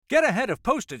Get ahead of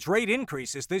postage rate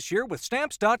increases this year with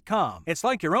Stamps.com. It's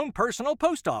like your own personal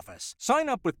post office. Sign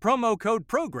up with promo code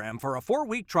PROGRAM for a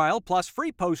 4-week trial plus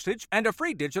free postage and a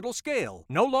free digital scale.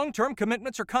 No long-term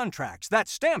commitments or contracts.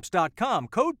 That's Stamps.com,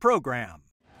 code PROGRAM.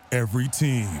 Every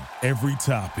team, every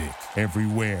topic,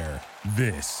 everywhere.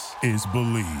 This is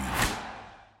Believe.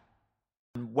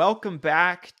 Welcome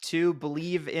back to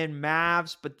Believe in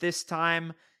Mavs, but this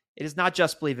time it is not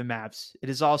just Believe in Mavs. It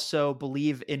is also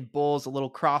Believe in Bulls, a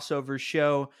little crossover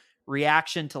show,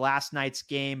 reaction to last night's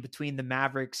game between the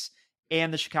Mavericks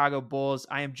and the Chicago Bulls.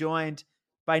 I am joined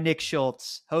by Nick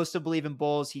Schultz, host of Believe in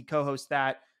Bulls. He co-hosts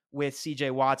that with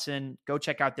CJ Watson. Go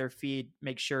check out their feed.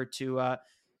 Make sure to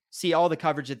see all the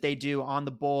coverage that they do on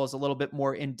the Bulls a little bit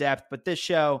more in depth. But this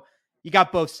show, you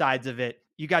got both sides of it.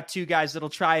 You got two guys that'll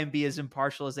try and be as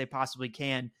impartial as they possibly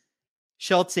can.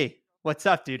 Schultz, what's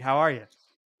up, dude? How are you?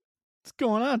 What's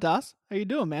going on, Das? How you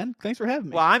doing, man? Thanks for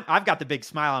having me. Well, I've got the big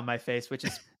smile on my face, which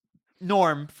is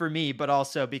norm for me, but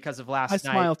also because of last night.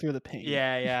 I smile through the pain.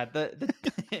 Yeah.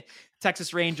 The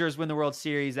Texas Rangers win the World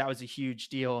Series. That was a huge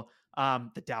deal.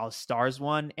 The Dallas Stars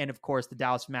won, and of course, the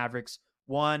Dallas Mavericks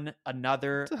won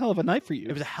another. It's a hell of a night for you.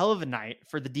 It was a hell of a night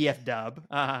for the DF Dub,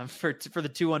 for the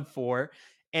 2-1-4,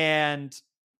 and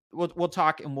we'll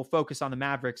talk and we'll focus on the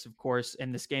Mavericks, of course,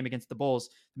 in this game against the Bulls.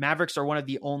 The Mavericks are one of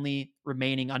the only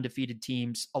remaining undefeated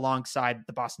teams alongside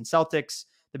the Boston Celtics.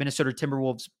 The Minnesota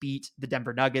Timberwolves beat the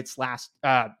Denver Nuggets last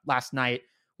night,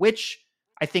 which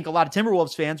I think a lot of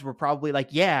Timberwolves fans were probably like,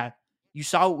 yeah, you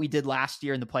saw what we did last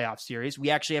year in the playoff series. We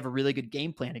actually have a really good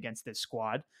game plan against this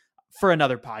squad. For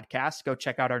another podcast, go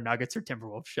check out our Nuggets or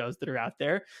Timberwolves shows that are out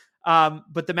there.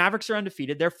 But the Mavericks are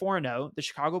undefeated. They're 4-0. The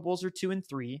Chicago Bulls are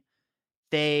 2-3.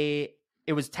 It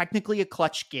was technically a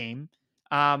clutch game.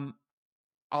 I'll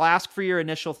ask for your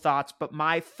initial thoughts, but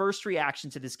my first reaction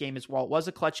to this game is, while it was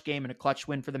a clutch game and a clutch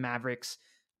win for the Mavericks,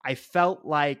 I felt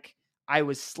like I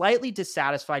was slightly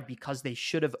dissatisfied because they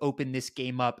should have opened this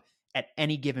game up at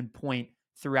any given point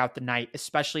throughout the night,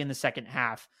 especially in the second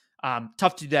half.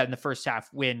 Tough to do that in the first half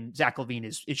when Zach LaVine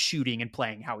is shooting and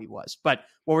playing how he was. But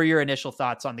what were your initial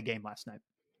thoughts on the game last night?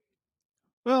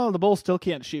 Well, the Bulls still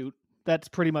can't shoot. That's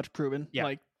pretty much proven. Yeah.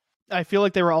 Like, I feel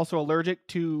like they were also allergic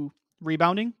to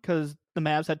rebounding because the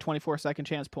Mavs had 24 second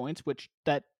chance points, which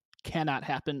that cannot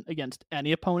happen against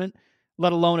any opponent,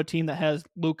 let alone a team that has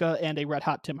Luka and a red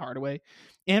hot Tim Hardaway.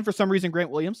 And for some reason,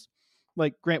 Grant Williams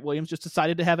just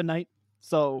decided to have a night.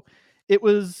 So it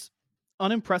was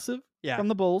unimpressive from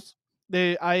the Bulls.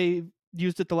 I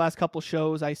used it the last couple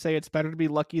shows. I say it's better to be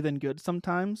lucky than good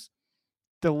sometimes.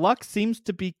 The luck seems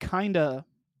to be kind of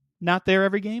not there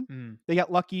every game. They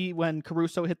got lucky when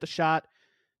Caruso hit the shot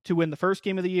to win the first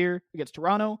game of the year against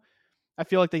Toronto. I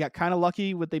feel like they got kind of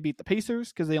lucky when they beat the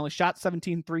Pacers because they only shot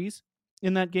 17 threes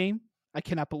in that game. I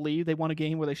cannot believe they won a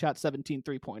game where they shot 17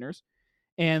 three-pointers.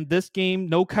 And this game,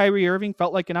 no Kyrie Irving,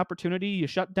 felt like an opportunity. You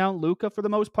shut down Luka for the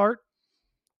most part,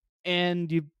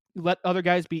 and you let other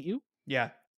guys beat you. Yeah.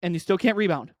 And you still can't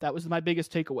rebound. That was my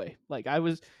biggest takeaway. Like,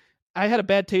 I had a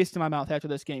bad taste in my mouth after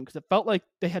this game because it felt like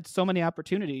they had so many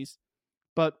opportunities,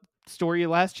 but story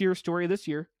last year, story this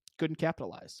year, couldn't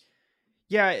capitalize.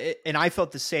 Yeah, and I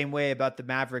felt the same way about the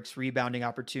Mavericks' rebounding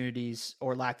opportunities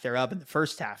or lack thereof in the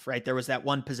first half, right? There was that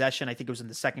one possession, I think it was in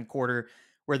the second quarter,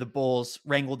 where the Bulls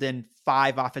wrangled in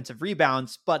 5 offensive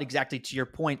rebounds, but exactly to your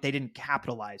point, they didn't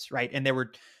capitalize, right? And there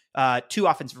were 2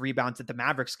 offensive rebounds that the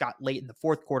Mavericks got late in the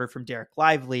fourth quarter from Derek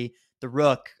Lively, the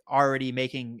Rook, already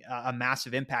making a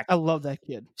massive impact. I love that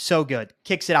kid. So good.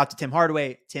 Kicks it out to Tim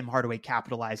Hardaway. Tim Hardaway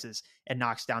capitalizes and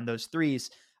knocks down those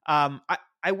threes.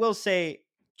 I will say,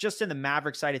 just in the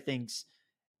Maverick side of things,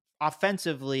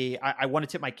 offensively, I want to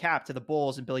tip my cap to the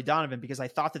Bulls and Billy Donovan because I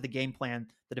thought that the game plan,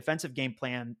 the defensive game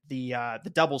plan, the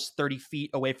doubles 30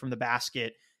 feet away from the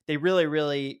basket, they really,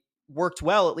 really worked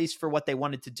well, at least for what they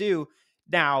wanted to do.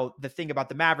 Now, the thing about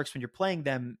the Mavericks, when you're playing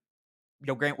them,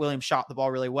 Grant Williams shot the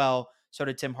ball really well. So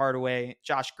did Tim Hardaway.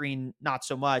 Josh Green, not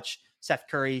so much. Seth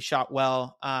Curry shot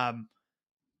well.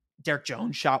 Derek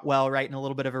Jones shot well, right? In a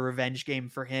little bit of a revenge game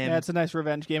for him. Yeah, it's a nice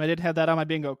revenge game. I didn't have that on my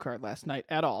bingo card last night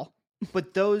at all.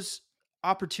 But those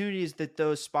opportunities that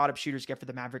those spot-up shooters get for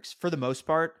the Mavericks, for the most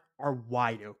part, are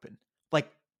wide open. Like,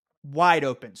 wide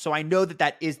open. So I know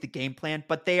that is the game plan,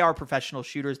 but they are professional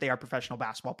shooters. They are professional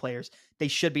basketball players. They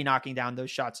should be knocking down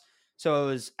those shots. So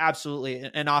it was absolutely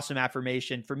an awesome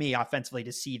affirmation for me offensively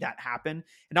to see that happen.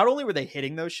 And not only were they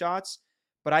hitting those shots,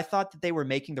 but I thought that they were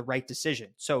making the right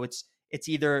decision. So it's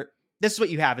either, this is what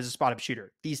you have as a spot-up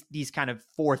shooter. These kind of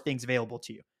 4 things available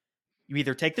to you. You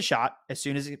either take the shot as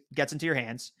soon as it gets into your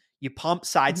hands, you pump,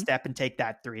 sidestep, and take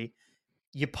that 3.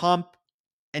 You pump,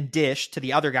 and dish to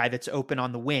the other guy that's open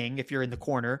on the wing if you're in the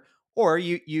corner, or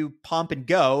you pump and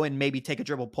go and maybe take a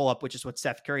dribble pull up, which is what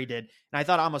Seth Curry did. And I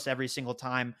thought almost every single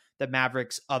time the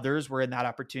Mavericks others were in that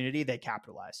opportunity, they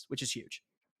capitalized, which is huge.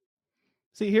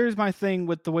 See, here's my thing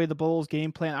with the way the Bulls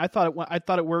game plan. I thought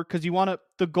it worked because you want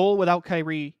the goal without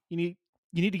Kyrie. You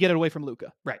need to get it away from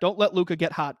Luka. Right. Don't let Luka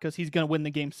get hot because he's going to win the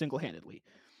game single-handedly.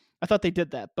 I thought they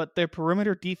did that, but their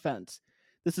perimeter defense.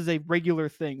 This is a regular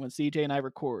thing when CJ and I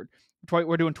record.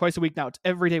 We're doing twice a week now. It's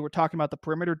every day we're talking about the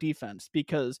perimeter defense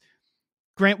because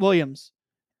Grant Williams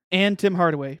and Tim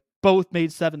Hardaway both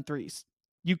made 7 threes.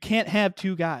 You can't have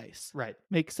two guys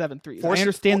make 7 threes. I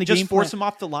understand the game. Just force them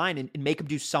off the line and make them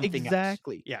do something else.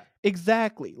 Exactly. Yeah.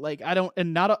 Exactly. Like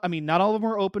not all of them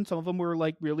were open. Some of them were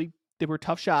like they were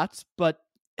tough shots, but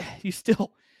you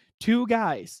still 2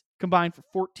 guys combined for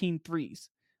 14 threes.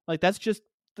 Like that's just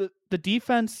the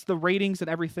defense, the ratings and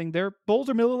everything. Their Bulls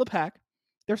are middle of the pack.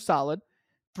 They're solid.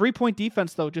 3-point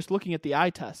defense though, just looking at the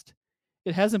eye test,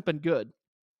 it hasn't been good.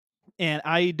 And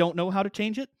I don't know how to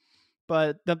change it.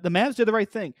 But the Mavs did the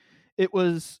right thing. It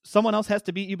was someone else has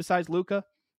to beat you besides Luka.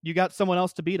 You got someone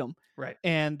else to beat them. Right.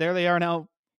 And there they are now,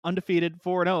 undefeated,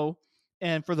 4-0.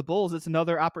 And for the Bulls, it's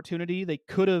another opportunity.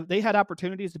 They had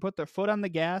opportunities to put their foot on the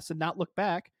gas and not look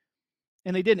back.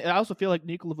 And they didn't. I also feel like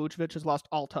Nikola Vucevic has lost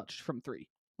all touch from 3.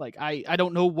 Like, I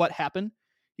don't know what happened.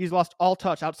 He's lost all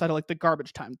touch outside of like the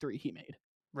garbage time 3 he made.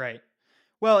 Right.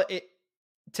 Well,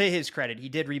 to his credit, he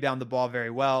did rebound the ball very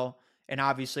well. And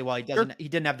obviously, while he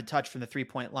didn't have the touch from the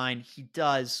 3-point line, he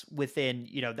does within,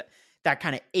 that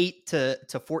kind of 8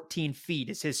 to 14 feet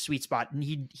is his sweet spot. And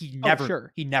he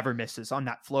never misses on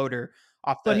that floater.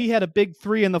 But he had a big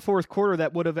 3 in the fourth quarter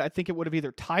that would have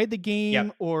either tied the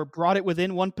game or brought it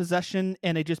within one possession,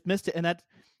 and they just missed it. And that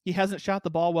he hasn't shot the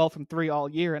ball well from 3 all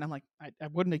year. And I'm like, I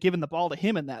wouldn't have given the ball to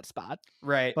him in that spot.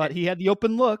 Right. But he had the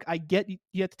open look. I get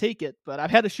you have to take it, but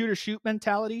I've had a shoot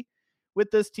mentality with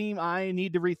this team. I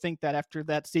need to rethink that after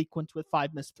that sequence with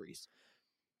 5 missed threes.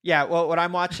 Yeah. Well, when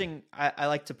I'm watching, I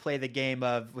like to play the game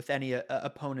of with any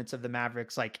opponents of the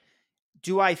Mavericks. Like,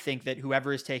 do I think that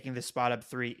whoever is taking this spot up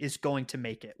 3 is going to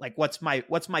make it? Like, what's my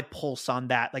pulse on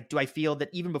that? Like, do I feel that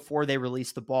even before they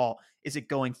release the ball, is it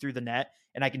going through the net?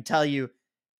 And I can tell you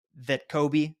that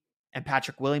Kobe and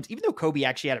Patrick Williams, even though Kobe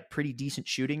actually had a pretty decent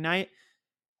shooting night,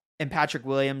 and Patrick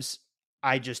Williams,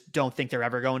 I just don't think they're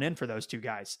ever going in for those 2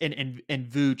 guys. And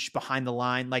Vooch behind the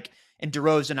line, like, and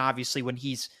DeRozan, obviously, when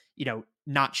he's,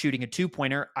 not shooting a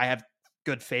 2-pointer, I have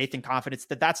good faith and confidence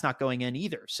that that's not going in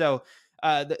either. So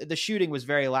the shooting was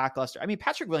very lackluster. I mean,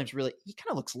 Patrick Williams really, he kind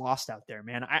of looks lost out there,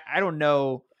 man. I don't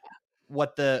know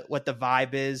what the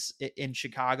vibe is in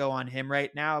Chicago on him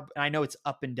right now. And I know it's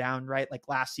up and down, right? Like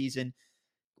last season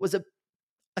was a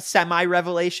semi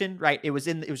revelation, right? It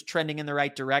was trending in the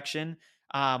right direction.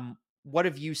 What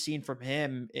have you seen from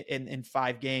him in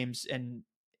 5 games? And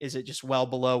is it just well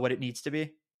below what it needs to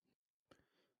be?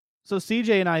 So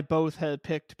CJ and I both had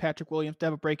picked Patrick Williams to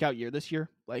have a breakout year this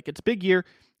year. Like, it's a big year,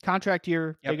 contract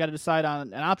year. Yep. They got to decide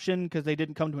on an option because they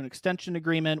didn't come to an extension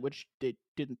agreement, which they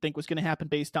didn't think was going to happen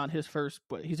based on his first,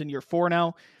 but he's in year 4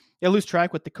 now. I lose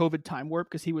track with the COVID time warp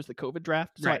because he was the COVID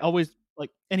draft. So right. I always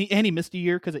and he missed a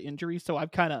year because of injury. So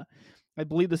I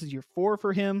believe this is year 4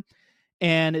 for him.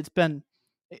 And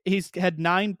he's had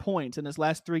 9 points in his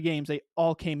last 3 games. They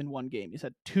all came in one game. He's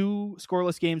had 2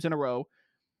 scoreless games in a row.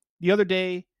 The other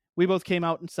day, we both came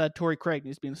out and said Torrey Craig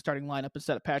needs to be in the starting lineup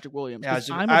instead of Patrick Williams. Yeah,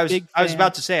 I was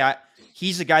about to say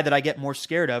he's the guy that I get more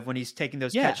scared of when he's taking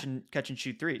those catch and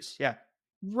shoot threes. Yeah,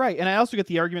 right. And I also get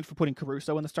the argument for putting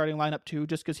Caruso in the starting lineup too,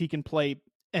 just because he can play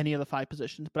any of the 5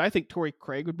 positions. But I think Torrey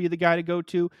Craig would be the guy to go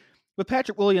to. With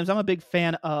Patrick Williams, I'm a big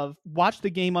fan of watch the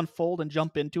game unfold and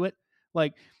jump into it.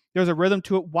 Like, there's a rhythm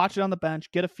to it. Watch it on the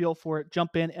bench, get a feel for it,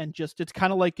 jump in, and it's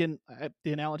kind of like in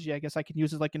the analogy I guess I can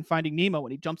use is like in Finding Nemo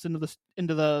when he jumps into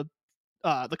the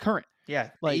current. Yeah,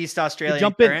 like the East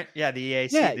Australian current. Yeah, the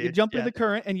EAC. Yeah, dude. You jump in the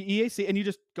current and you EAC and you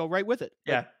just go right with it.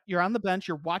 Yeah, like, you're on the bench,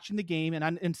 you're watching the game, and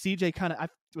CJ I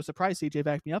was surprised CJ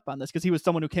backed me up on this because he was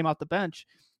someone who came out the bench.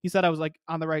 He said I was like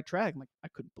on the right track. I'm like, I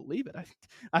couldn't believe it.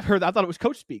 I thought it was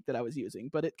coach speak that I was using,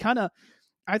 but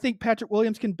I think Patrick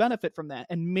Williams can benefit from that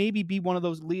and maybe be one of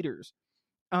those leaders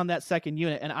on that second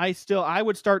unit. And I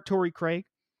would start Torrey Craig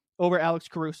over Alex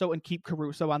Caruso and keep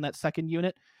Caruso on that second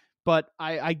unit. But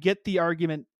I get the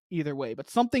argument either way. But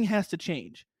something has to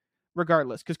change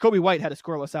regardless. Because Kobe White had a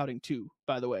scoreless outing too,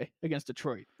 by the way, against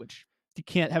Detroit, which you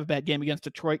can't have a bad game against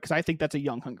Detroit because I think that's a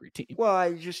young, hungry team.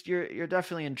 Well, you're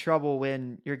definitely in trouble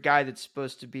when your guy that's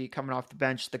supposed to be coming off the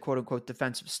bench, the quote-unquote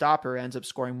defensive stopper, ends up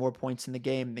scoring more points in the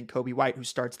game than Kobe White, who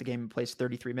starts the game and plays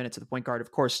 33 minutes at the point guard.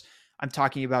 Of course, I'm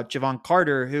talking about Javon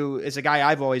Carter, who is a guy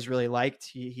I've always really liked.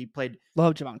 He played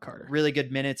Love Javon Carter. really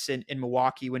good minutes in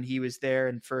Milwaukee when he was there,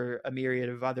 and for a myriad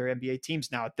of other NBA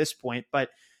teams now at this point. But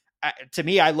to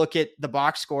me, I look at the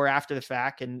box score after the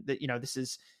fact, and this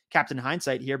is Captain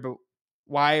Hindsight here, but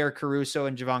why are Caruso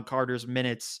and Javon Carter's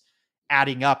minutes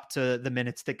adding up to the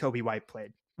minutes that Kobe White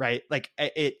played? Right? Like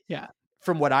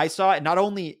from what I saw, and not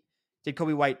only did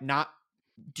Kobe White not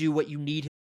do what you need.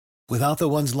 Without the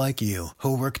ones like you,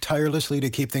 who work tirelessly to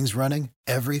keep things running,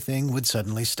 everything would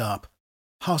suddenly stop.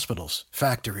 Hospitals,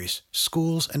 factories,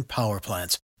 schools, and power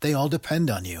plants, they all depend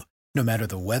on you. No matter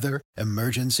the weather,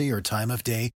 emergency, or time of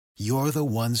day, you're the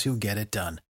ones who get it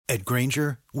done. At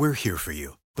Grainger, we're here for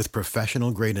you with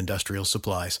professional-grade industrial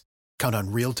supplies. Count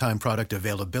on real-time product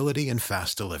availability and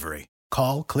fast delivery.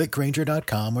 Call, click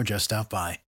Grainger.com, or just stop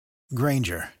by.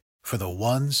 Grainger, for the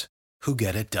ones who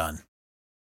get it done.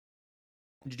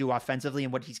 To do offensively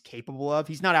and what he's capable of.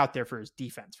 He's not out there for his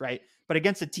defense, right? But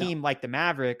against a team like the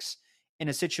Mavericks, in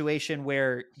a situation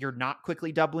where you're not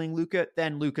quickly doubling Luka,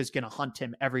 then Luka's going to hunt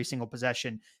him every single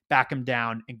possession, back him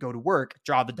down, and go to work,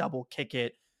 draw the double, kick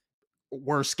it,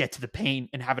 worse, get to the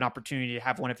paint and have an opportunity to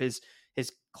have one of his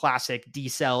classic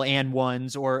decel and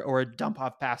ones or a dump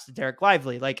off pass to Derek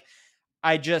Lively. Like,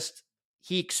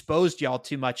 he exposed y'all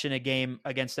too much in a game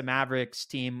against the Mavericks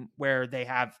team where they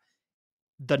have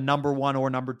the number 1 or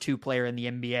number 2 player in the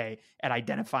NBA at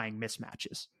identifying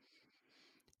mismatches.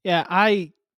 Yeah,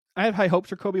 I have high hopes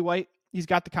for Kobe White. He's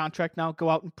got the contract now. Go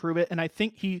out and prove it. And I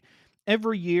think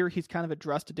every year he's kind of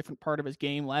addressed a different part of his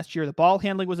game. Last year, the ball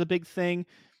handling was a big thing.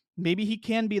 Maybe he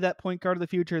can be that point guard of the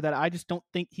future that I just don't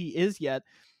think he is yet.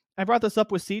 I brought this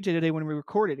up with CJ today when we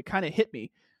recorded. It kind of hit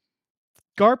me.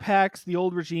 Gar Pax, the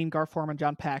old regime, Gar Forman,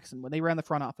 John Paxson, when they ran the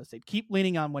front office, they'd keep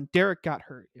leaning on when Derek got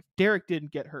hurt. If Derek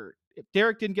didn't get hurt,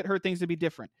 things would be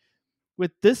different.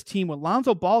 With this team, when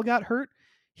Lonzo Ball got hurt,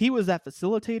 he was that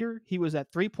facilitator. He was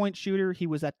that three-point shooter. He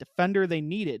was that defender they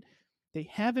needed. They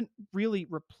haven't really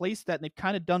replaced that, and they've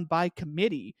kind of done by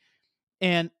committee.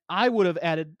 And I would have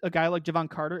added a guy like Javon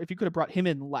Carter. If you could have brought him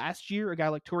in last year, a guy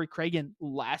like Torrey Craig in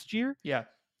last year, yeah,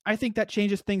 I think that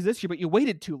changes things this year. But you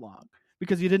waited too long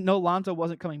because you didn't know Lonzo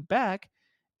wasn't coming back.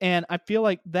 And I feel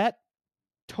like that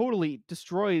totally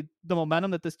destroyed the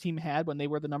momentum that this team had when they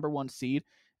were the number 1 seed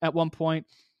at one point.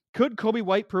 Could Kobe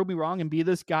White prove me wrong and be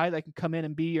this guy that can come in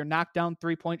and be your knockdown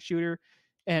 3-point shooter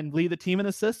and lead the team in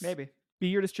assists? Maybe. Be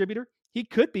your distributor? He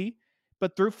could be,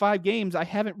 but through 5 games, I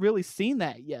haven't really seen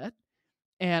that yet.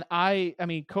 And if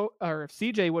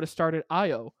CJ would have started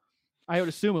Ayo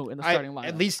Dosunmu in the starting lineup.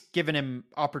 At least given him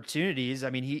opportunities. I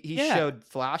mean, he showed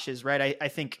flashes, right? I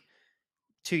think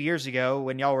 2 years ago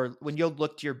when you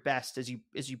looked your best as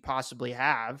you possibly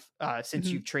have since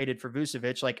you've traded for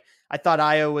Vucevic, like I thought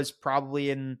Ayo was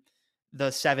probably in the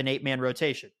 7-8 man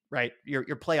rotation, right? Your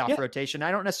playoff rotation.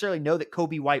 I don't necessarily know that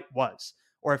Kobe White was,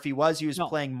 or if he was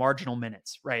playing marginal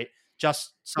minutes, right?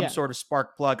 Just some sort of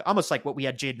spark plug, almost like what we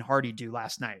had Jaden Hardy do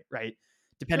last night, right?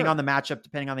 Depending on the matchup,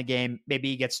 depending on the game, maybe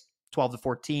he gets 12 to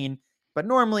 14, but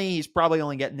normally he's probably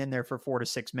only getting in there for 4 to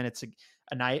 6 minutes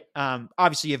a night.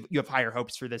 Obviously you have higher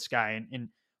hopes for this guy and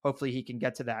hopefully he can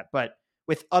get to that. But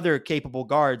with other capable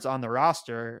guards on the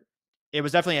roster, it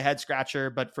was definitely a head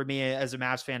scratcher. But for me as a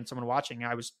Mavs fan, someone watching,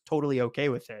 I was totally okay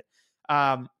with it.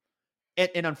 And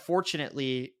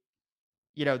unfortunately,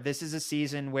 this is a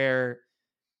season where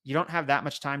you don't have that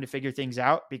much time to figure things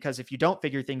out, because if you don't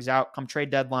figure things out come trade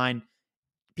deadline,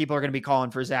 people are going to be calling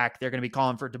for Zach. They're going to be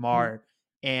calling for DeMar.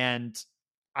 And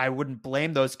I wouldn't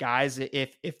blame those guys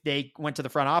if they went to the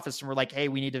front office and were like, hey,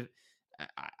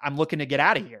 I'm looking to get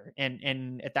out of here.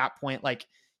 And at that point, like,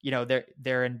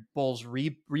 they're in Bulls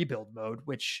rebuild mode,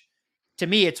 which to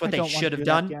me, it's what they should have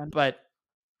done, but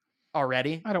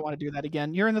already. I don't want to do that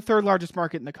again. You're in the 3rd largest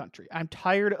market in the country. I'm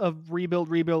tired of rebuild.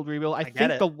 I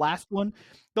think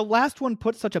the last one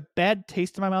put such a bad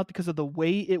taste in my mouth because of the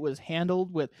way it was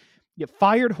handled. With you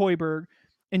fired Hoiberg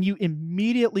and you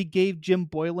immediately gave Jim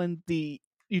Boylan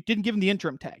you didn't give him the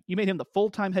interim tag. You made him the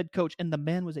full-time head coach, and the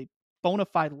man was a bona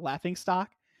fide laughingstock.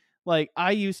 Like,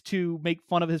 I used to make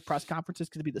fun of his press conferences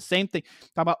because it'd be the same thing.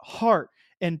 Talk about heart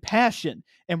and passion,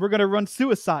 and we're going to run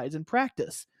suicides in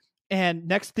practice. And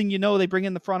next thing you know, they bring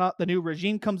in the new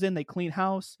regime comes in, they clean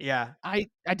house. Yeah. I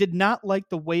did not like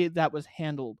the way that was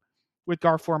handled with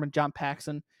Gar Forman and John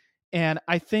Paxson. And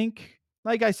I think,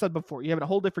 like I said before, you're having a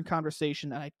whole different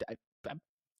conversation. And I'm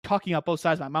talking out both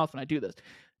sides of my mouth when I do this.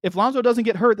 If Lonzo doesn't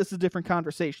get hurt, this is a different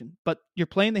conversation. But you're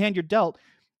playing the hand you're dealt.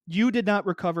 You did not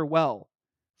recover well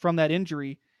from that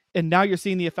injury. And now you're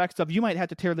seeing the effects of, you might have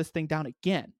to tear this thing down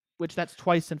again, which that's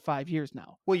twice in 5 years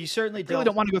now. Well, you certainly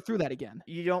don't want to go through that again.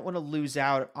 You don't want to lose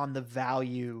out on the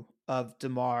value of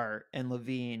DeMar and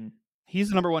Levine. He's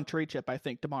the number one trade chip, I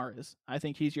think. DeMar is. I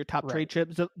think he's your top Right. trade chip.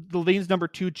 Levine's number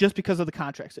 2 just because of the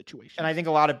contract situation. And I think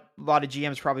a lot of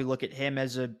GMs probably look at him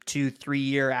as a 2-3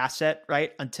 year asset,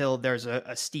 right? Until there's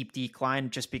a steep decline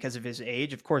just because of his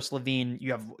age. Of course, Levine,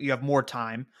 you have more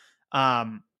time.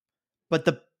 But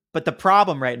the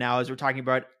problem right now is we're talking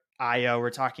about Io, we're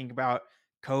talking about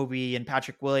Kobe and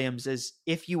Patrick Williams, is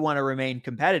if you want to remain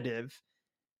competitive,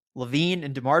 Levine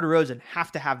and DeMar DeRozan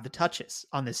have to have the touches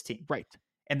on this team. Right.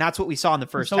 And that's what we saw in the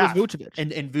first so half. Is Vucevic.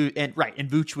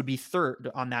 And Vooch would be third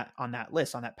on that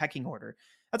list, on that pecking order.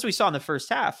 That's what we saw in the first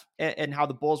half, and how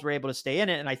the Bulls were able to stay in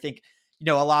it. And I think,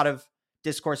 a lot of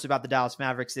discourse about the Dallas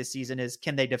Mavericks this season is,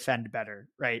 can they defend better,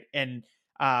 right? And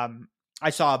I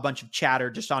saw a bunch of chatter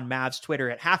just on Mavs Twitter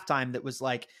at halftime that was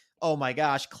like, oh my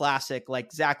gosh, classic,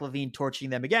 like Zach LaVine torching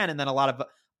them again. And then a lot of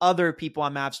other people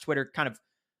on Mavs Twitter kind of,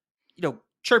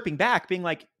 chirping back, being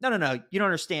like, no, you don't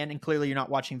understand. And clearly you're not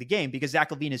watching the game, because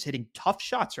Zach LaVine is hitting tough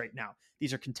shots right now.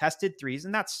 These are contested threes,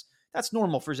 and that's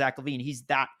normal for Zach LaVine. He's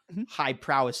that high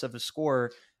prowess of a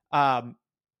scorer. But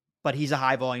he's a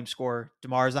high volume scorer.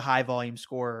 DeMar is a high volume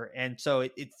scorer. And so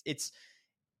it's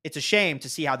a shame to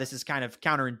see how this is kind of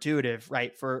counterintuitive,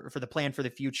 right? For the plan for the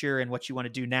future and what you want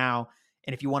to do now.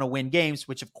 And if you want to win games,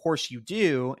 which of course you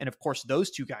do, and of course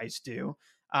those two guys do,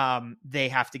 they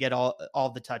have to get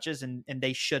all the touches, and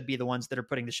they should be the ones that are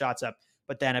putting the shots up.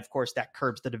 But then of course that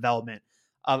curbs the development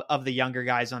of the younger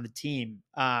guys on the team,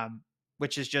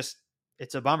 which is just,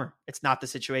 it's a bummer. It's not the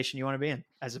situation you want to be in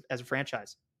as a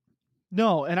franchise.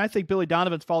 No, and I think Billy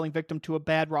Donovan's falling victim to a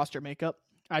bad roster makeup.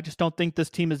 I just don't think this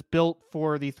team is built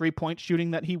for the 3-point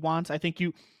shooting that he wants. I think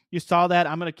you saw that.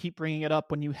 I'm going to keep bringing it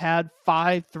up. When you had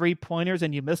 5 3-pointers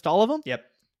and you missed all of them. Yep.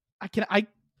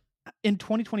 In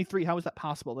 2023, how is that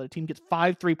possible that a team gets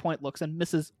 5 3-point looks and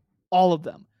misses all of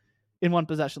them in one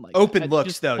possession? Like open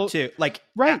looks though, too. Like,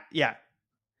 right. Yeah.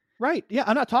 Right. Yeah.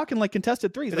 I'm not talking like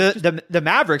contested threes. The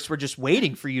Mavericks were just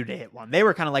waiting for you to hit one. They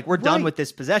were kind of like, we're done with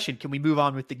this possession. Can we move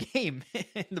on with the game?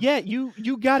 Yeah.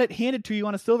 You got it handed to you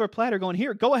on a silver platter going,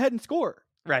 here, go ahead and score.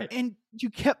 Right. And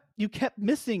you kept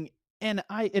missing. And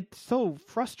it's so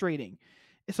frustrating.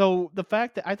 So the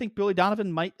fact that I think Billy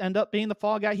Donovan might end up being the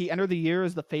fall guy, he entered the year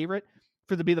as the favorite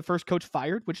to be the first coach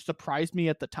fired, which surprised me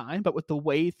at the time. But with the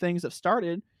way things have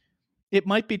started, it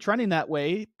might be trending that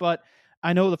way. But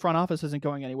I know the front office isn't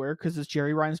going anywhere because it's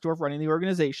Jerry Reinsdorf running the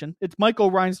organization. It's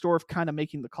Michael Reinsdorf kind of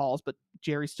making the calls, but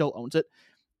Jerry still owns it.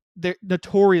 They're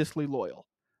notoriously loyal.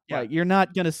 Yeah. Right? You're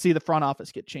not going to see the front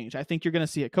office get changed. I think you're going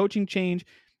to see a coaching change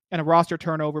and a roster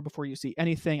turnover before you see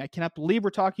anything. I cannot believe we're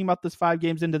talking about this 5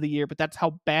 games into the year, but that's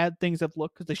how bad things have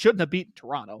looked, because they shouldn't have beaten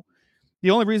Toronto.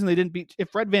 The only reason they didn't beat,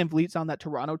 if Fred VanVleet's on that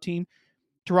Toronto team,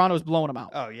 Toronto's blowing them out.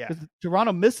 Oh yeah. Because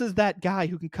Toronto misses that guy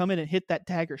who can come in and hit that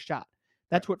dagger shot.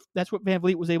 That's what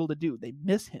VanVleet was able to do. They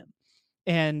miss him.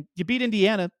 And you beat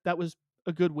Indiana. That was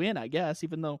a good win, I guess,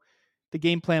 even though the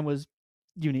game plan was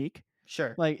unique.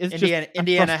 Sure. Like it's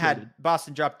Indiana had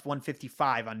Boston dropped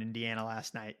 155 on Indiana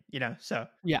last night, so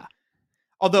yeah.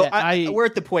 Although we're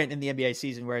at the point in the NBA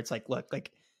season where it's like, look,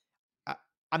 like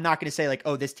I'm not going to say like,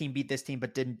 oh, this team beat this team,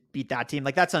 but didn't beat that team.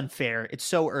 Like that's unfair. It's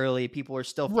so early. People are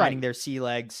still finding their sea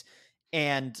legs.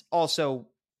 And also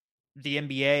the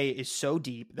NBA is so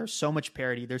deep. There's so much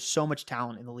parity. There's so much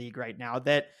talent in the league right now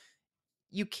that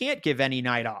you can't give any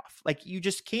night off. Like you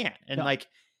just can't. And like,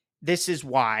 this is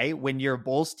why when you're a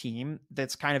Bulls team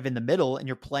that's kind of in the middle and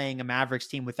you're playing a Mavericks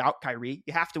team without Kyrie,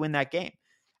 you have to win that game.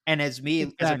 And as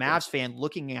me, as a Mavs fan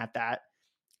looking at that,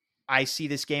 I see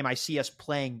this game, I see us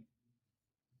playing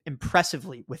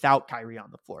impressively without Kyrie on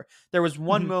the floor. There was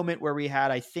one moment where we had,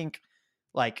 I think,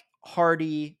 like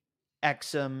Hardy,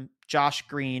 Exum, Josh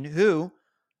Green, who,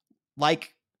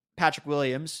 like Patrick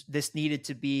Williams, this needed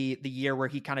to be the year where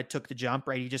he kind of took the jump,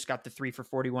 right? He just got the 3 for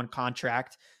 41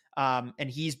 contract. And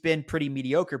he's been pretty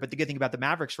mediocre, but the good thing about the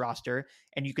Mavericks roster,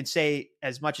 and you can say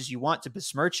as much as you want to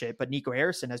besmirch it, but Nico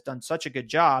Harrison has done such a good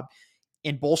job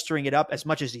in bolstering it up as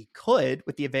much as he could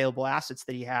with the available assets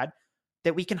that he had,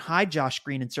 that we can hide Josh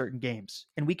Green in certain games,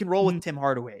 and we can roll with Tim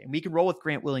Hardaway, and we can roll with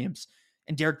Grant Williams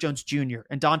and Derek Jones Jr.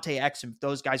 and Dante Exum if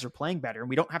those guys are playing better. And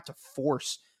we don't have to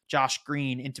force Josh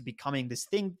Green into becoming this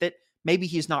thing that maybe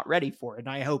he's not ready for. And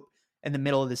I hope in the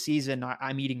middle of the season,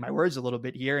 I'm eating my words a little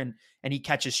bit here, and he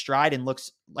catches stride and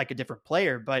looks like a different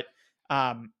player. But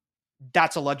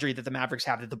that's a luxury that the Mavericks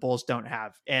have that the Bulls don't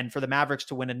have. And for the Mavericks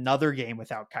to win another game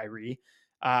without Kyrie,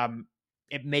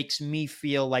 it makes me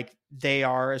feel like they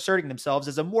are asserting themselves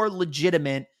as a more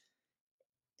legitimate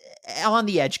on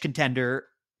the edge contender,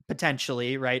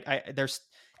 potentially, right?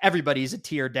 Everybody's a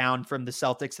tier down from the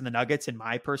Celtics and the Nuggets, in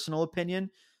my personal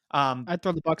opinion. I'd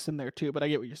throw the Bucks in there too, but I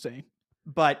get what you're saying.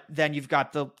 But then you've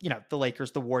got the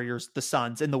Lakers, the Warriors, the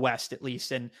Suns in the West at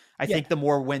least. And I think the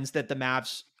more wins that the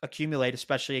Mavs accumulate,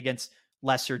 especially against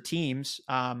lesser teams,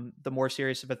 the more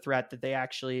serious of a threat that they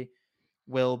actually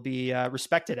will be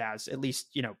respected as, at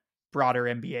least, broader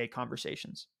NBA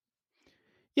conversations.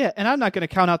 Yeah, and I'm not going to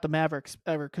count out the Mavericks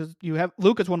ever because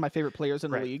Luka's one of my favorite players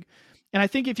in the league. And I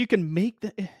think if you can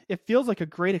it feels like a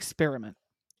great experiment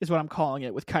is what I'm calling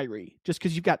it with Kyrie, just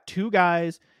because you've got two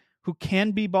guys who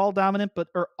can be ball dominant, but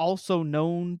are also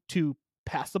known to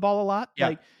pass the ball a lot. Yeah.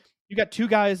 Like you got two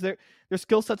guys, their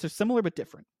skill sets are similar, but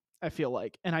different, I feel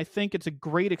like. And I think it's a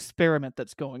great experiment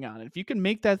that's going on. And if you can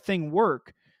make that thing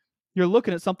work, you're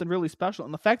looking at something really special.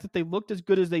 And the fact that they looked as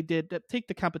good as they did, take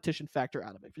the competition factor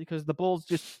out of it, because the Bulls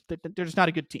they're just not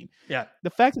a good team. Yeah. The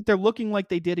fact that they're looking like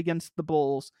they did against the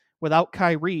Bulls without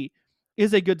Kyrie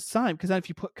is a good sign, because then if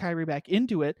you put Kyrie back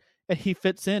into it and he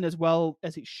fits in as well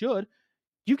as he should,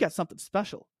 you got something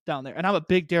special down there. And I'm a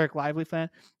big Derek Lively fan.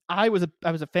 I was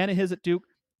a fan of his at Duke.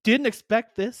 Didn't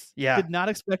expect this. Yeah. Did not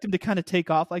expect him to kind of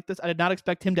take off like this. I did not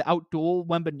expect him to outduel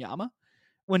Wembanyama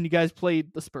when you guys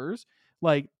played the Spurs.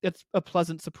 Like, it's a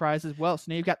pleasant surprise as well. So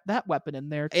now you've got that weapon in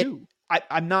there too.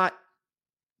 I'm not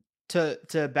to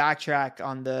backtrack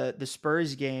on the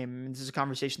Spurs game. This is a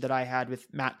conversation that I had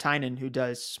with Matt Tynan, who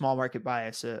does Small Market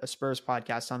Bias, a Spurs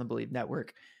podcast on the Believe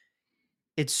Network.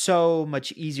 It's so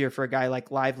much easier for a guy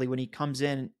like Lively when he comes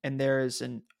in and there's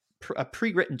a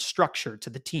pre-written structure to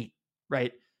the team,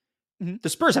 right? Mm-hmm. The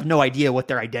Spurs have no idea what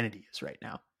their identity is right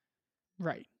now.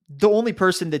 Right. The only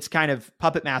person that's kind of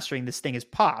puppet mastering this thing is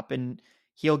Pop, and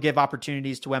he'll give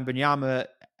opportunities to Wembanyama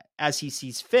as he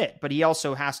sees fit, but he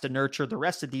also has to nurture the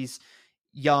rest of these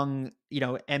young,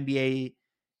 NBA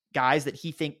guys that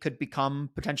he think could become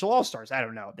potential all-stars. I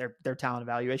don't know. Their talent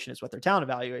evaluation is what their talent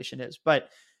evaluation is, but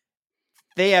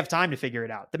they have time to figure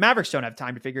it out. The Mavericks don't have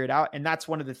time to figure it out. And that's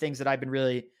one of the things that I've been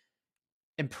really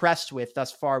impressed with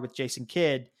thus far with Jason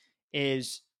Kidd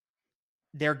is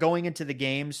they're going into the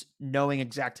games knowing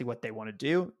exactly what they want to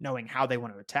do, knowing how they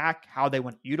want to attack, how they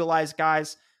want to utilize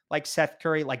guys like Seth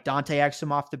Curry, like Dante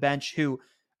Exum off the bench, who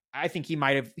I think he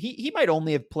might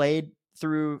only have played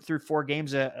through 4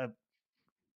 games,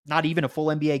 not even a full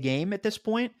NBA game at this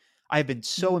point. I have been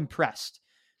so impressed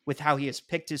with how he has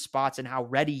picked his spots and how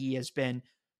ready he has been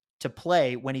to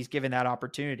play when he's given that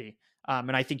opportunity.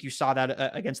 And I think you saw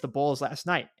that against the Bulls last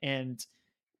night. And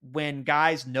when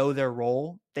guys know their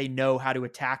role, they know how to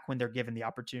attack when they're given the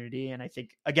opportunity. And I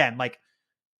think, again, like,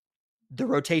 the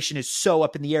rotation is so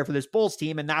up in the air for this Bulls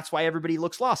team, and that's why everybody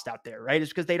looks lost out there, right? It's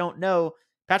because they don't know.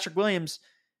 Patrick Williams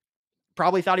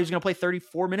probably thought he was going to play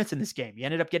 34 minutes in this game. He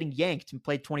ended up getting yanked and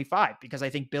played 25 because I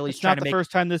think Billy's trying to make... It's not the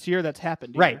first time this year that's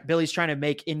happened. Right. Either. Billy's trying to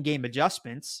make in-game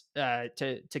adjustments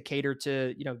to cater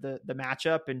to, the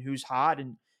matchup and who's hot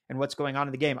and what's going on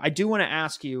in the game. I do want to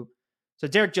ask you, so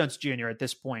Derek Jones Jr. at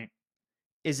this point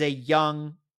is a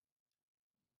young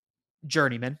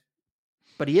journeyman,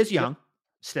 but he is young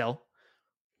still.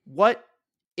 What,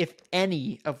 if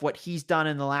any, of what he's done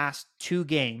in the last 2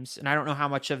 games, and I don't know how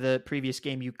much of the previous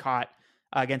game you caught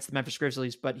against the Memphis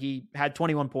Grizzlies, but he had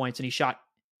 21 points and he shot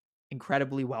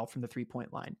incredibly well from the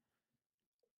 3-point line.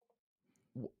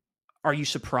 Are you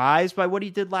surprised by what he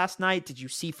did last night? Did you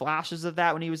see flashes of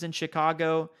that when he was in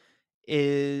Chicago?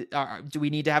 Do we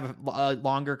need to have a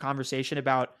longer conversation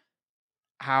about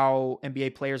how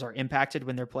NBA players are impacted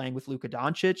when they're playing with Luka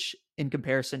Doncic in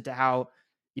comparison to how,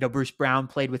 Bruce Brown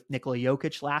played with Nikola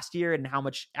Jokic last year and how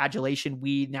much adulation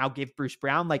we now give Bruce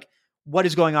Brown? Like, what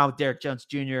is going on with Derek Jones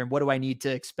Jr. and what do I need to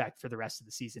expect for the rest of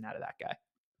the season out of that guy?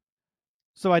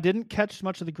 So I didn't catch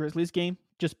much of the Grizzlies game,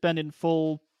 just been in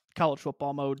full college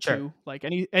football mode too. Like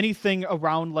anything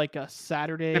around like a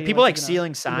Saturday. Are people like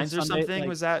sealing signs or Sunday, something?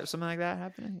 Was that something like that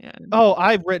happening? Yeah. Oh,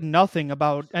 I've written nothing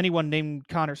about anyone named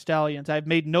Connor Stallions. I've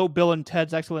made no Bill and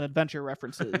Ted's Excellent Adventure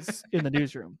references in the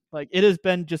newsroom. Like, it has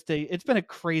been it's been a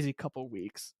crazy couple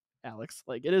weeks, Alex.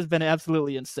 Like, it has been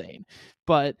absolutely insane.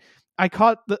 But I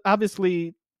caught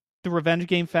obviously the revenge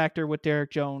game factor with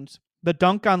Derek Jones. The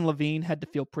dunk on Levine had to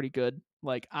feel pretty good.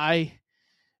 Like, I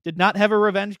did not have a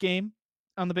revenge game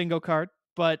on the bingo card,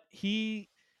 but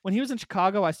when he was in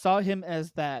Chicago, I saw him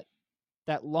as that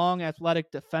long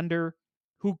athletic defender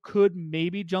who could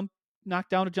maybe knock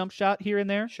down a jump shot here and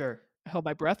there. Sure. I held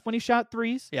my breath when he shot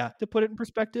threes, to put it in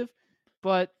perspective,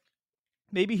 but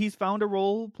maybe he's found a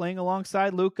role playing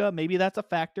alongside Luka. Maybe that's a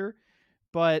factor,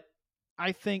 but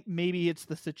I think maybe it's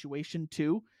the situation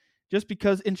too, just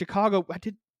because in Chicago,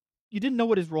 you didn't know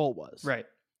what his role was. Right.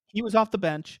 He was off the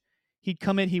bench. He'd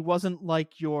come in. He wasn't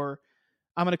like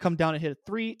I'm going to come down and hit a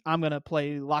 3. I'm going to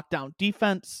play lockdown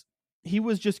defense. He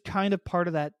was just kind of part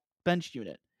of that bench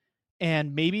unit.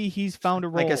 And maybe he's found a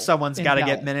role. Like someone's in got to get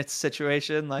Dallas. minutes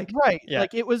situation. Like, Right. yeah.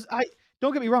 Like it was,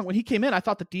 don't get me wrong. When he came in, I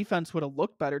thought the defense would have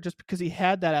looked better just because he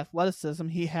had that athleticism.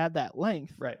 He had that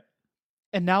length. Right.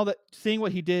 And now that seeing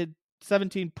what he did,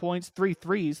 17 points, 3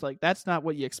 threes, like that's not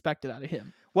what you expected out of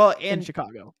him. Well, in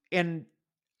Chicago. And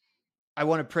I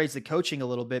want to praise the coaching a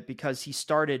little bit because he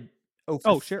started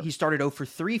he started 0 for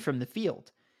 3 from the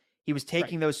field. He was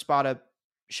taking those spot up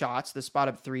shots, the spot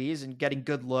up threes, and getting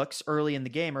good looks early in the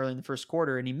game, early in the first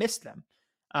quarter, and he missed them.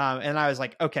 And I was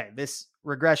like, okay, this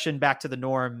regression back to the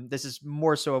norm. This is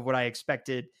more so of what I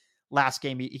expected. Last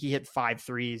game, he hit 5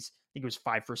 threes. I think it was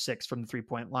 5 for 6 from the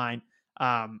 3-point line.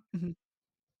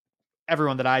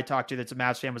 Everyone that I talked to that's a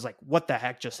Mavs fan was like, what the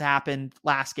heck just happened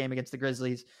last game against the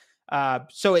Grizzlies?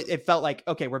 So it felt like,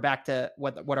 okay, we're back to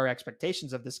what our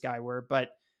expectations of this guy were,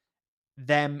 but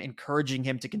them encouraging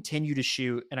him to continue to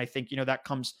shoot. And I think, that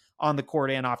comes on the court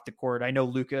and off the court. I know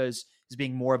Luka is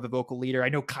being more of a vocal leader. I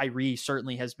know Kyrie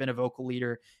certainly has been a vocal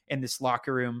leader in this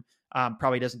locker room.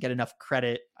 Probably doesn't get enough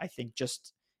credit, I think,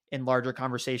 just in larger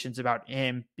conversations about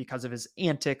him because of his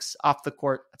antics off the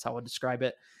court. That's how I would describe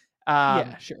it.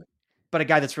 Yeah, sure. But a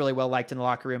guy that's really well liked in the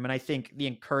locker room. And I think the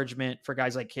encouragement for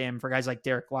guys like him, for guys like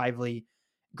Derek Lively,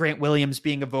 Grant Williams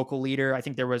being a vocal leader. I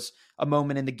think there was a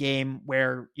moment in the game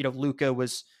where, Luka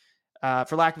was,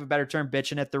 for lack of a better term,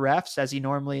 bitching at the refs as he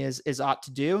normally is ought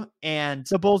to do. And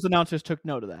the Bulls announcers took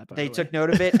note of that. They took note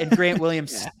of it, and Grant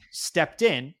Williams stepped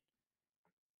in.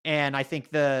 And I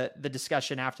think the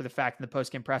discussion after the fact in the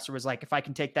postgame presser was like, if I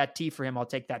can take that T for him, I'll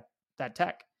take that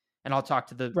tech, and I'll talk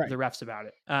to the refs about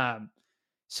it.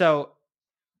 So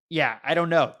yeah, I don't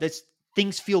know.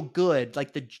 Things feel good.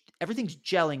 Like everything's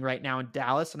gelling right now in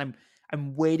Dallas, and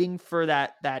I'm waiting for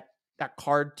that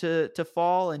card to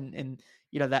fall, and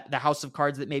that the house of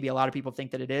cards that maybe a lot of people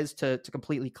think that it is to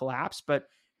completely collapse. But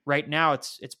right now,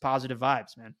 it's positive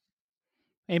vibes, man.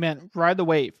 Hey man, ride the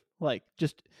wave. Like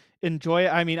just enjoy it.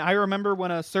 I mean, I remember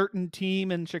when a certain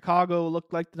team in Chicago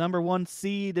looked like the number 1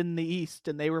 seed in the East,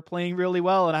 and they were playing really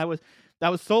well, and that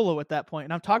was Solo at that point,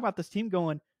 and I'm talking about this team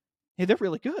going, hey, they're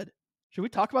really good. Should we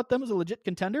talk about them as a legit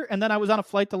contender? And then I was on a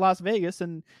flight to Las Vegas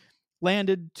and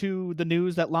landed to the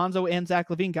news that Lonzo and Zach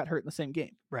LaVine got hurt in the same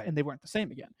game. Right. And they weren't the same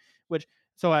again,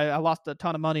 so I lost a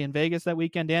ton of money in Vegas that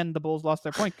weekend, and the Bulls lost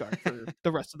their point guard for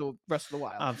the rest of the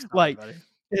while.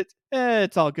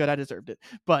 It's all good. I deserved it,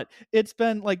 but it's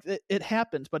been like, it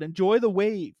happens, but enjoy the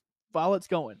wave while it's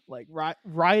going. Like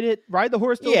ride the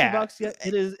horse till the bucks. Yeah,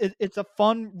 it's a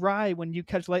fun ride when you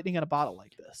catch lightning in a bottle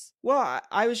like this. Well,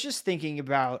 I was just thinking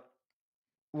about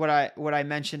what I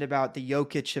mentioned about the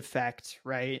Jokic effect,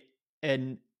 right?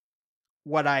 And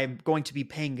what I'm going to be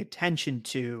paying attention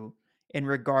to in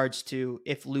regards to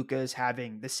if Luka is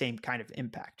having the same kind of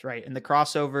impact, right? And the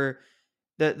crossover,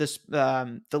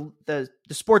 the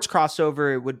sports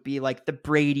crossover would be like the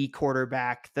Brady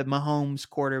quarterback, the Mahomes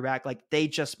quarterback. Like they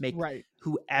just make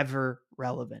whoever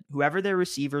relevant, whoever their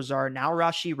receivers are. Now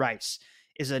Rashee Rice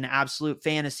is an absolute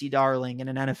fantasy darling and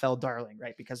an NFL darling,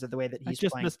 right? Because of the way that he's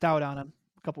just playing. Missed out on him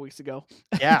a couple weeks ago.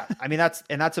 Yeah. I mean, that's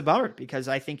a bummer because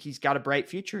I think he's got a bright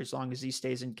future as long as he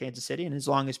stays in Kansas City and as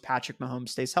long as Patrick Mahomes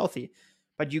stays healthy.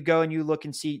 But you go and you look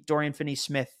and see Dorian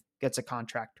Finney-Smith gets a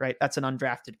contract, right? That's an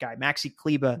undrafted guy. Maxi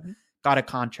Kleba got a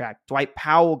contract. Dwight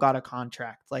Powell got a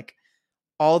contract. Like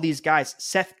all these guys,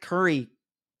 Seth Curry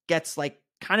gets like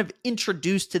kind of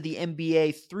introduced to the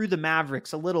NBA through the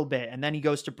Mavericks a little bit. And then he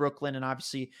goes to Brooklyn, and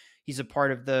obviously he's a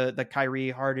part of the Kyrie,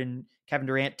 Harden, Kevin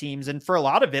Durant teams. And for a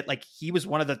lot of it, like he was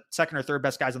one of the second or third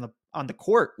best guys on the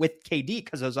court with KD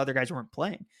because those other guys weren't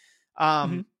playing.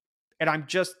 And I'm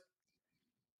just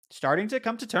starting to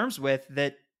come to terms with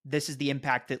that. This is the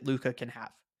impact that Luka can have.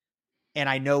 And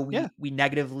I know we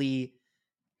negatively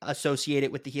associate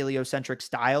it with the heliocentric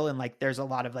style. And like, there's a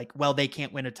lot of like, well, they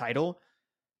can't win a title.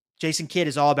 Jason Kidd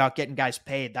is all about getting guys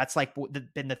paid. That's like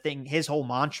been the thing, his whole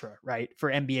mantra, right?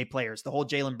 For NBA players, the whole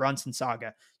Jalen Brunson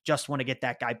saga, just want to get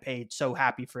that guy paid. So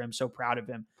happy for him. So proud of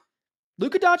him.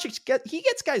 Luka Doncic, he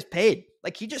gets guys paid.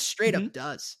 Like he just straight up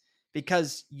does,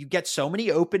 because you get so many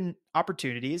open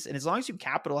opportunities. And as long as you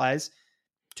capitalize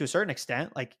to a certain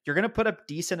extent, like you're going to put up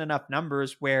decent enough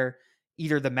numbers where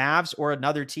either the Mavs or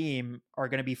another team are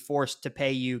going to be forced to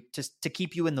pay you to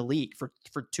keep you in the league for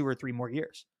 2 or 3 more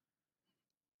years.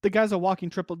 The guy's a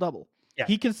walking triple-double. Yeah.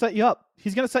 He can set you up.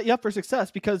 He's going to set you up for success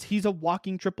because he's a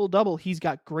walking triple-double. He's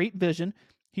got great vision.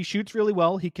 He shoots really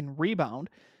well. He can rebound.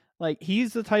 Like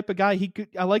he's the type of guy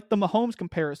I like the Mahomes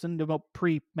comparison to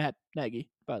pre-Matt Nagy,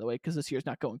 by the way, because this year's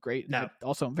not going great. No.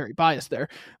 Also, I'm very biased there.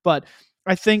 But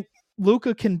I think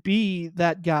Luka can be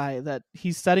that guy that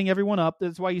he's setting everyone up.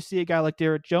 That's why you see a guy like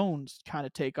Derrick Jones kind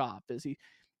of take off. Is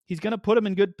he's going to put him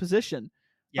in good position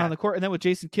Yeah. on the court. And then with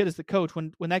Jason Kidd as the coach,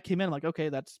 when that came in, I'm like, okay,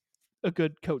 that's a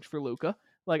good coach for Luka.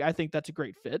 Like, I think that's a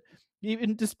great fit,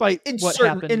 even despite what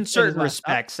happened in certain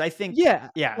respects. I think, yeah,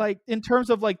 yeah. Like in terms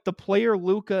of like the player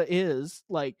Luka is,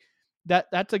 like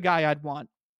that's a guy I'd want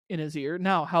in his ear.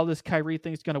 Now, how this Kyrie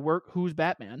thing's going to work? Who's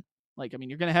Batman? Like, I mean,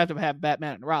 you're going to have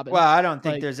Batman and Robin. Well, I don't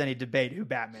think there's any debate who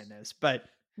Batman is, but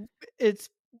it's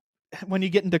when you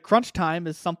get into crunch time,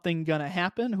 is something going to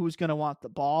happen? Who's going to want the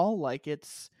ball? Like,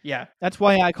 that's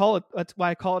why I call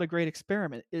it a great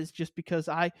experiment, is just because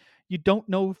you don't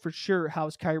know for sure.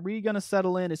 How's Kyrie going to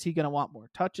settle in? Is he going to want more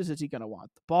touches? Is he going to want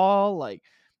the ball? Like,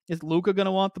 is Luka going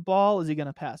to want the ball? Is he going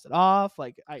to pass it off?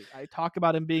 Like, I talk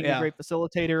about him being a great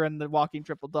facilitator and the walking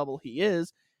triple-double he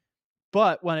is.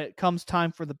 But when it comes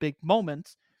time for the big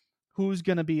moments, who's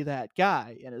going to be that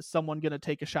guy? And is someone going to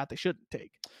take a shot they shouldn't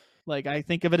take? Like, I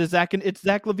think of it as Zach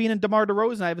LaVine and DeMar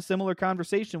DeRozan I have a similar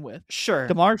conversation with. Sure.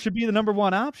 DeMar should be the number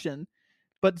one option,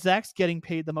 but Zach's getting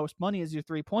paid the most money as your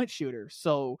 3-point shooter.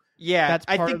 So yeah, that's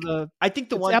part of the I think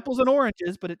the one apples and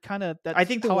oranges, but it kind of I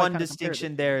think the one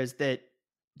distinction there is that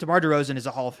DeMar DeRozan is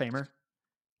a Hall of Famer.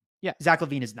 Yeah. Zach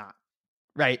LaVine is not.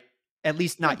 Right? At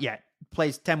least not yet.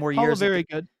 Plays 10 more years. Hall of very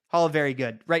good. Hall of very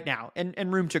good right now,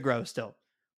 and room to grow still.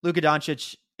 Luka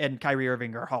Doncic and Kyrie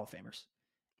Irving are Hall of Famers.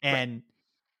 And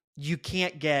they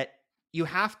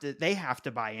have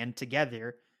to buy in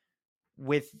together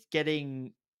with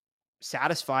getting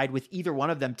satisfied with either one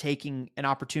of them taking an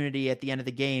opportunity at the end of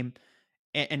the game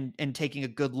and taking a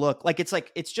good look.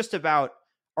 It's just about,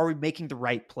 are we making the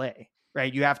right play?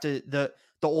 Right? You have to, the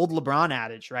old LeBron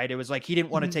adage, right? It was like, he didn't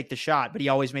want to take the shot, but he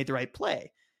always made the right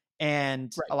play.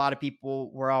 And a lot of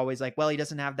people were always like, well, he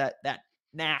doesn't have that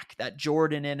knack, that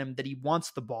Jordan in him, that he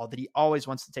wants the ball, that he always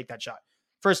wants to take that shot.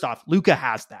 First off, Luka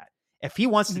has that. If he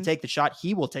wants to take the shot,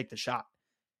 he will take the shot.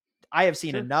 I have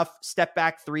seen enough step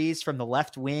back threes from the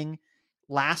left wing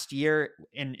last year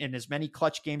in as many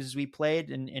clutch games as we played.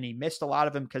 And he missed a lot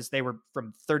of them because they were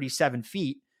from 37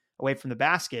 feet away from the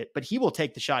basket, but he will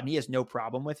take the shot and he has no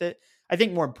problem with it. I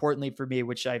think more importantly for me,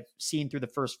 which I've seen through the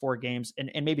first 4 games and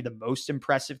maybe the most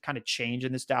impressive kind of change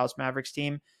in this Dallas Mavericks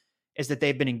team, is that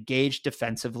they've been engaged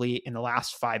defensively in the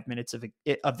last 5 minutes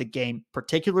of the game,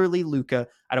 particularly Luka.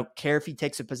 I don't care if he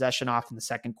takes a possession off in the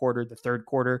second quarter, the third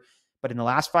quarter, but in the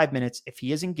last 5 minutes, if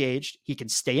he is engaged, he can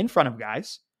stay in front of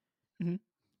guys,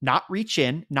 not reach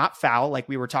in, not foul. Like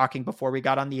we were talking before we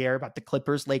got on the air about the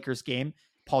Clippers-Lakers game.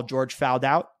 Paul George fouled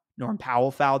out. Norm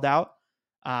Powell fouled out.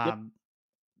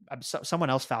 Someone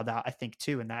else fouled out, I think,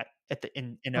 too, in that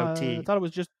in OT. I thought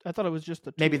it was just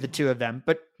maybe the two of them,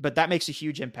 but that makes a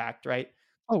huge impact, right?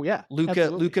 Oh yeah,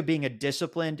 Luka being a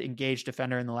disciplined, engaged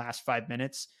defender in the last 5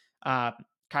 minutes.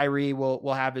 Kyrie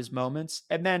will have his moments,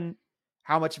 and then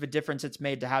how much of a difference it's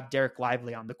made to have Derek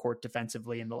Lively on the court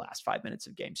defensively in the last 5 minutes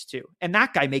of games too, and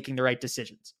that guy making the right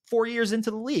decisions. 4 years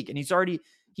into the league, and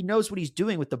he knows what he's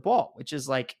doing with the ball, which is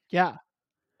like, yeah.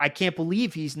 I can't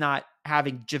believe he's not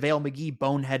having JaVale McGee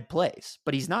bonehead plays,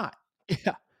 but he's not.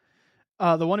 Yeah.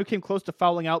 The one who came close to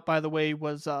fouling out, by the way,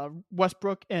 was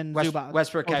Westbrook and Zubac.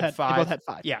 Westbrook had 5. They both had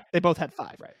 5. Yeah. They both had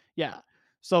 5. Right. Yeah.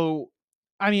 So,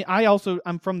 I mean,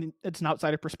 it's an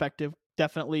outsider perspective,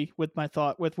 definitely with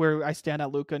where I stand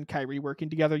on Luka and Kyrie working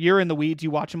together. You're in the weeds.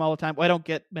 You watch them all the time. Well, I don't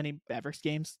get many Mavericks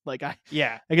games. Like I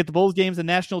get the Bulls games and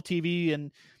national TV, and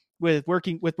with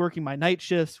working my night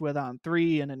shifts with On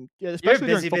 3 and especially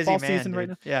during football season right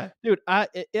now. Yeah, dude, I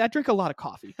drink a lot of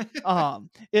coffee.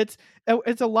 It's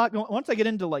a lot. Once I get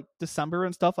into like December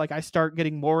and stuff, like I start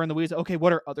getting more in the weeds. Okay,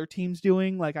 what are other teams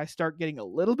doing? Like I start getting a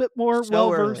little bit more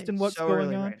well versed in what's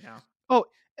going on right now. Oh,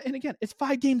 and again, it's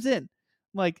 5 games in.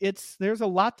 Like there's a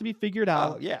lot to be figured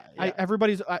out. Oh yeah.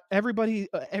 Everybody.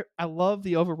 I love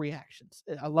the overreactions.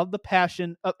 I love the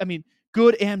passion. I mean,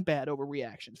 good and bad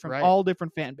overreactions from all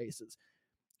different fan bases.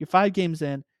 You're 5 games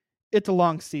in. It's a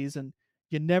long season.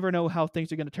 You never know how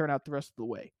things are going to turn out the rest of the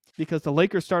way, because the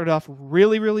Lakers started off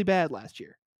really, really bad last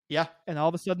year. Yeah. And all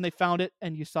of a sudden they found it,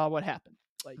 and you saw what happened.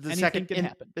 Like anything can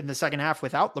happen in the second half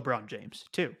without LeBron James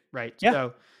too. Right. Yeah.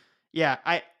 So yeah,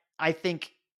 I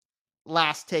think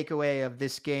last takeaway of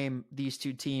this game, these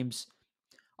two teams,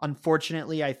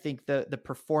 unfortunately, I think the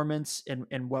performance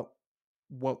and what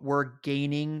we're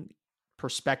gaining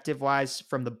perspective wise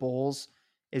from the Bulls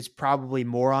is probably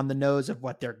more on the nose of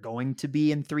what they're going to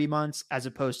be in 3 months, as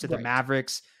opposed to the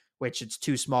Mavericks, which it's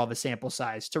too small of a sample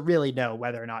size to really know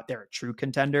whether or not they're a true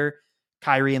contender.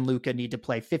 Kyrie and Luka need to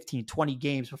play 15, 20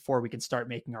 games before we can start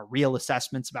making our real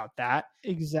assessments about that.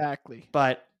 Exactly.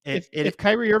 But if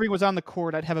Kyrie Irving was on the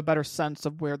court, I'd have a better sense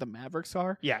of where the Mavericks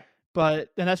are. Yeah. And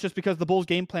that's just because the Bulls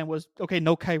game plan was, okay,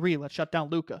 no Kyrie, let's shut down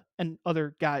Luka and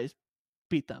other guys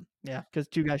beat them. Yeah. Because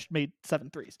 2 guys made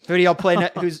 7 threes. Who do y'all play?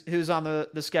 Who's on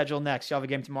the schedule next? Y'all have a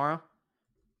game tomorrow?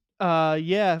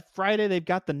 Yeah, Friday they've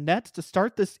got the Nets to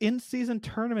start this in-season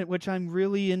tournament, which I'm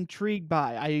really intrigued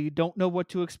by. I don't know what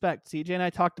to expect. CJ and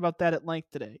I talked about that at length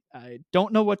today. I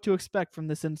don't know what to expect from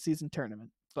this in-season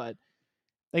tournament, but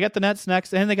they got the Nets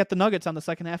next, and they got the Nuggets on the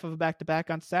second half of a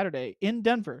back-to-back on Saturday in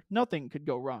Denver. Nothing could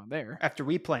go wrong there. After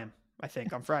we play them, I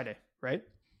think, on Friday, right?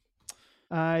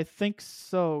 I think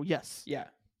so, yes. Yeah.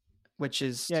 Which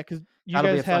is because you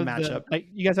that'll be guys a fun have matchup.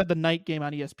 you guys have the night game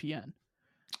on ESPN.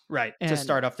 Right. To And-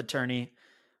 start off the tourney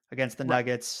against the Right.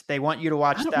 Nuggets. They want you to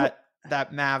watch that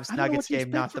Mavs I don't know Nuggets what to game,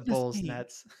 expect not the from this Bulls game.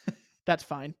 Nets. That's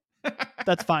fine.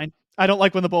 That's fine. I don't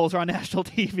like when the Bulls are on national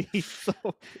TV. So,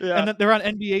 Yeah. and then they're on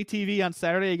NBA TV on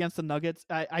Saturday against the Nuggets.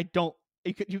 I don't.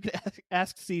 You could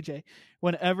ask CJ.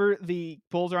 Whenever the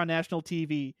Bulls are on national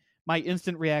TV, my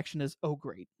instant reaction is, "Oh,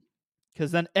 great,"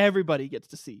 because then everybody gets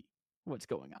to see what's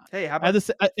going on. Hey, how about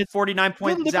It's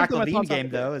 49-point little Zach different than my LaVine thoughts on game,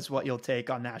 the game. though, is what you'll take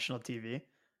on national TV.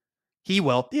 He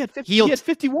will. He had 51.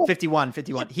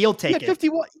 51. He'll take it.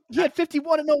 51. He had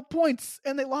 51 and no points,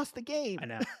 and they lost the game. I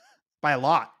know. By a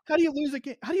lot. How do you lose a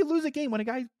game? How do you lose a game when a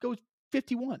guy goes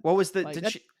 51? What was the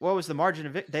Like, what was the margin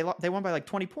of it? They won by like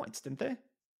 20 points, didn't they?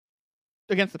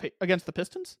 against the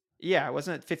Pistons? Yeah,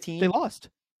 wasn't it 15? They lost.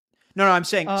 No, I'm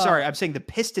saying sorry. I'm saying the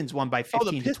Pistons won by 15 to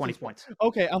 20 Pistons won. points.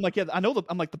 Okay, I'm like, yeah, I know.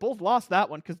 I'm like, the Bulls lost that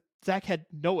one because Zach had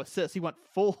no assists. He went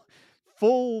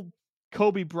full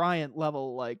Kobe Bryant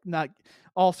level, like not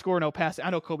all score, no passing. I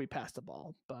know Kobe passed the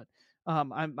ball, but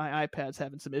my iPad's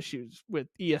having some issues with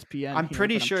ESPN. I'm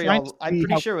pretty sure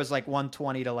it was like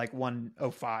 120 to like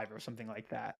 105 or something like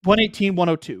that. 118,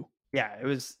 102. Yeah, it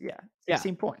was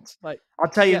 16 points. Like, I'll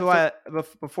tell you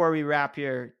before we wrap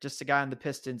here, just a guy on the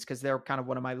Pistons, because they're kind of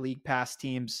one of my league pass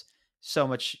teams. So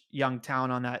much young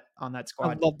talent on that squad.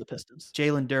 I love the Pistons.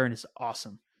 Jalen Duren is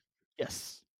awesome.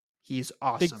 Yes, He's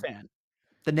awesome. big fan.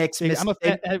 The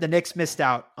Knicks missed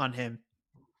out on him.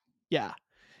 Yeah.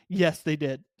 Yes, they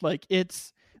did. Like,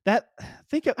 it's that.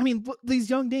 These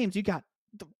young names you got.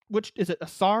 Which is it?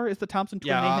 Asar is the Thompson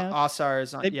twin they have. Asar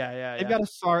is on. They've got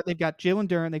Asar. They've got Jalen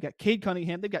Duren. They've got Cade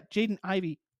Cunningham. They've got Jaden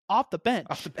Ivey off the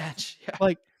bench.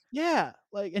 Yeah.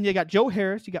 And you got Joe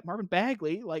Harris. You got Marvin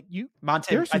Bagley. I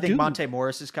think Monte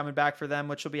Morris is coming back for them,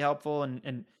 which will be helpful.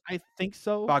 And I think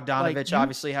so. Bogdanovich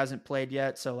obviously hasn't played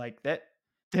yet, so like that.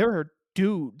 There are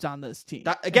dudes on this team.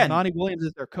 Monty Williams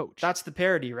is their coach. That's the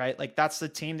parity, right? Like, that's the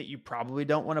team that you probably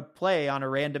don't want to play on a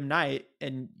random night,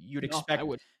 and you'd expect.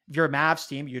 If you're a Mavs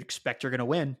team, you'd expect you're going to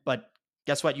win, but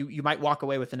guess what? You might walk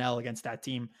away with an L against that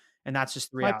team, and that's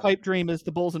just the reality. My pipe dream is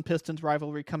the Bulls and Pistons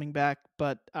rivalry coming back,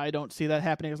 but I don't see that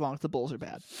happening as long as the Bulls are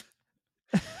bad.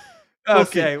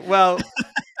 Okay, we'll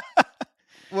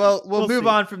move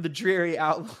on from the dreary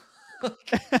outlook.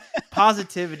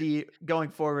 Positivity going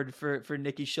forward for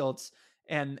Nicky Schultz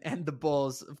and the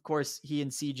Bulls. Of course, he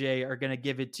and CJ are going to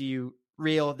give it to you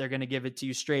real. They're going to give it to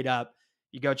you straight up.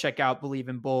 You go check out Believe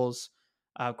in Bulls.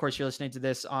 Of course, you're listening to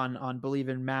this on Believe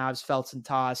in Mavs, Feltz and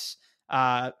Toss.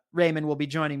 Raymond will be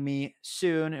joining me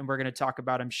soon, and we're going to talk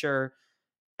about, I'm sure,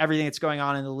 everything that's going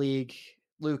on in the league.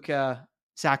 Luka,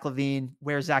 Zach LaVine,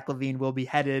 where Zach LaVine will be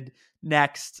headed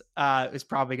next is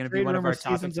probably going to be one of our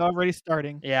topics. Season's already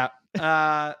starting. Yeah.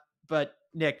 But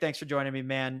Nick, thanks for joining me,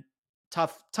 man.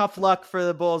 Tough luck for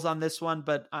the Bulls on this one,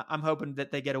 but I'm hoping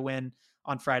that they get a win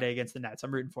on Friday against the Nets.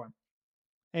 I'm rooting for them.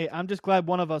 Hey, I'm just glad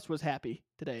one of us was happy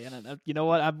today. And you know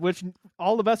what? I'm wishing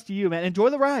all the best to you, man. Enjoy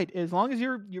the ride. As long as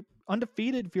you're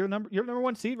undefeated, if you're number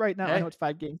one seed right now. Hey. I know it's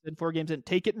 4 games in.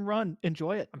 Take it and run.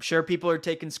 Enjoy it. I'm sure people are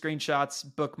taking screenshots,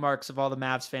 bookmarks of all the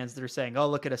Mavs fans that are saying, "Oh,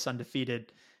 look at us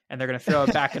undefeated," and they're going to throw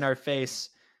it back in our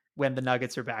face when the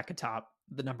Nuggets are back atop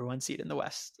the number 1 seed in the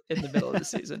West in the middle of the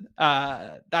season.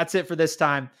 That's it for this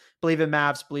time. Believe in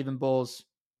Mavs. Believe in Bulls.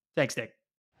 Thanks, Nick.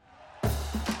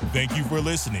 Thank you for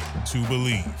listening to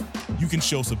Believe. You can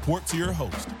show support to your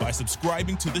host by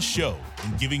subscribing to the show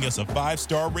and giving us a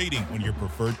 5-star rating on your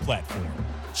preferred platform.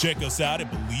 Check us out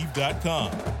at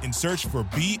Believe.com and search for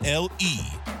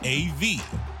BLEAV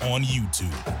on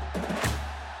YouTube.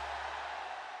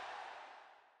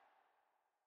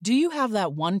 Do you have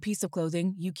that one piece of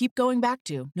clothing you keep going back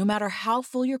to, no matter how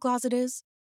full your closet is?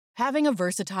 Having a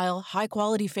versatile,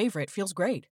 high-quality favorite feels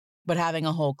great, but having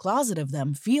a whole closet of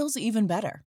them feels even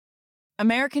better.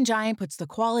 American Giant puts the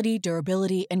quality,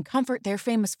 durability, and comfort they're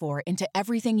famous for into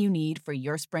everything you need for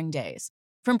your spring days.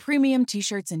 From premium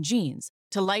t-shirts and jeans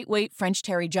to lightweight French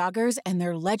terry joggers and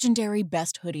their legendary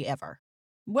best hoodie ever.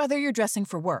 Whether you're dressing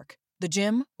for work, the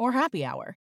gym, or happy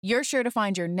hour, you're sure to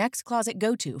find your next closet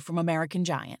go-to from American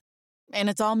Giant. And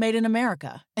it's all made in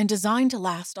America and designed to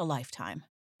last a lifetime.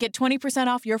 Get 20%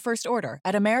 off your first order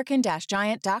at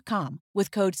American-Giant.com with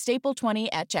code STAPLE20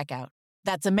 at checkout.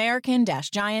 That's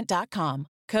American-Giant.com,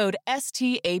 code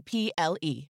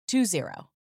STAPLE20.